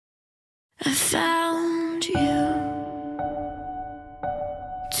found you.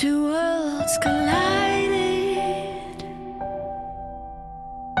 Two worlds collided.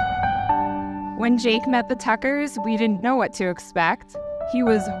 When Jake met the Tuckers, we didn't know what to expect. He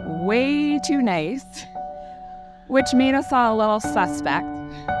was way too nice, which made us all a little suspect.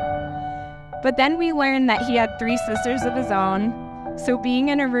 But then we learned that he had 3 sisters of his own, so being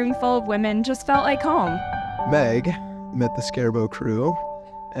in a room full of women just felt like home. Meg met the Scarabo crew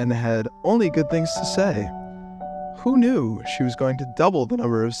and had only good things to say. Who knew she was going to double the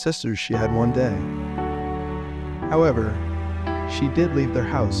number of sisters she had one day? However, she did leave their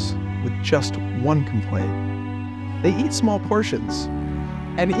house with just one complaint. They eat small portions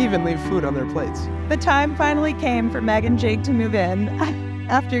and even leave food on their plates. The time finally came for Meg and Jake to move in.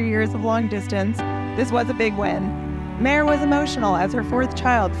 After years of long distance, this was a big win. Mer was emotional as her 4th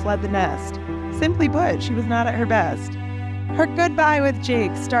child fled the nest. Simply put, she was not at her best. Her goodbye with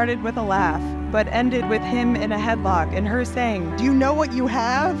Jake started with a laugh, but ended with him in a headlock and her saying, "Do you know what you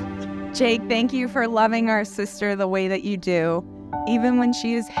have?" Jake, thank you for loving our sister the way that you do, even when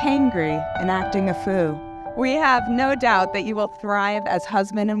she is hangry and acting a fool. We have no doubt that you will thrive as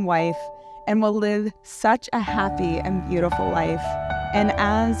husband and wife and will live such a happy and beautiful life. And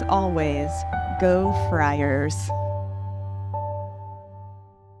as always, go Friars.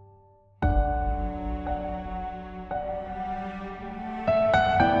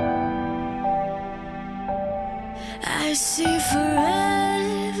 I see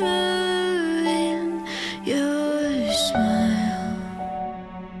forever in your smile.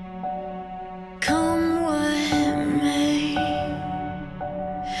 Come what may,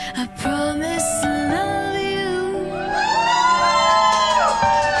 I promise to love you.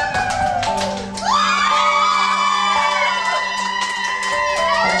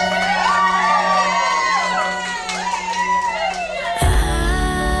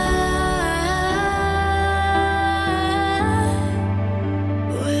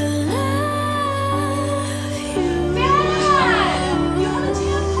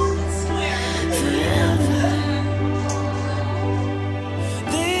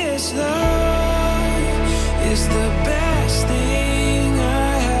 Is the best thing I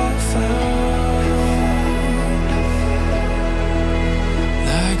have found.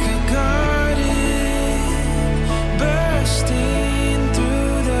 Like a garden bursting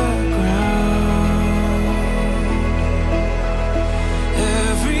through the ground.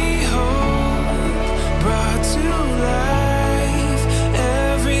 Every hope brought to life.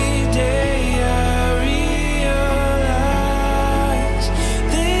 Every day I realize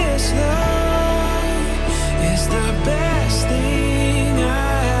this love is the best thing I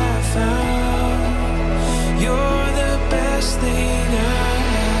have found. You're the best thing I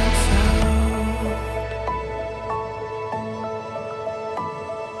have found.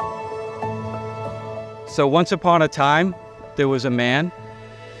 So once upon a time, there was a man,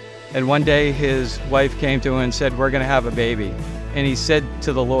 and one day his wife came to him and said, "We're going to have a baby." And he said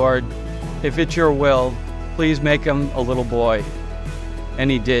to the Lord, "If it's your will, please make him a little boy."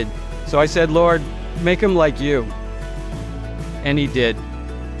 And he did. So I said, "Lord, make him like you." And he did.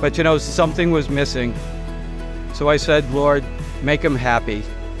 But you know, something was missing. So I said, "Lord, make him happy."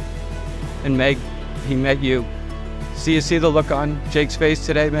 And Meg, he met you. See the look on Jake's face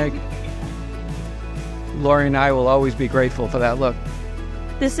today, Meg? Lori and I will always be grateful for that look.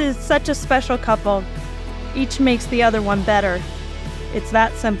 This is such a special couple. Each makes the other one better. It's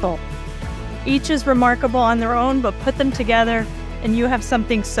that simple. Each is remarkable on their own, but put them together and you have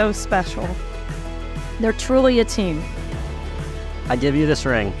something so special. They're truly a team. I give you this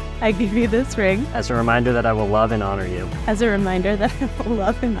ring I give you this ring as a reminder that I will love and honor you as a reminder that I will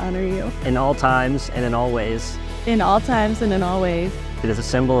love and honor you in all times and in all ways. in all times and in all ways. It is a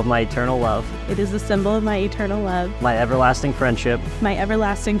symbol of my eternal love, It is a symbol of my eternal love, my everlasting friendship, my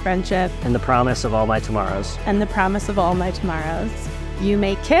everlasting friendship, and the promise of all my tomorrows. and the promise of all my tomorrows. You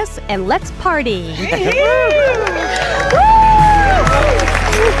may kiss and let's party.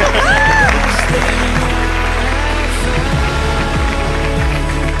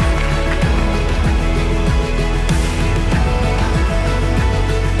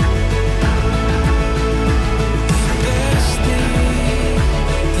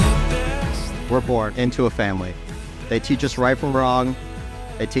 We're born into a family. They teach us right from wrong,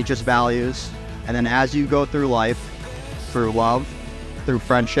 they teach us values, and then as you go through life, through love, through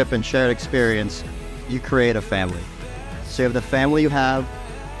friendship and shared experience, you create a family. So you have the family you have,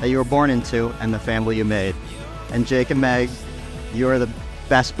 that you were born into, and the family you made. And Jake and Meg, you are the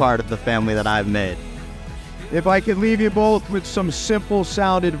best part of the family that I've made. If I could leave you both with some simple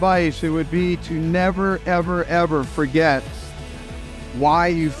sound advice, it would be to never, ever, ever forget why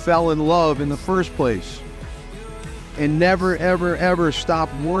you fell in love in the first place. And never, ever, ever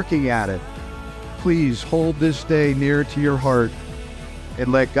stop working at it. Please hold this day near to your heart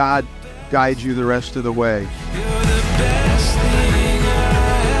and let God guide you the rest of the way.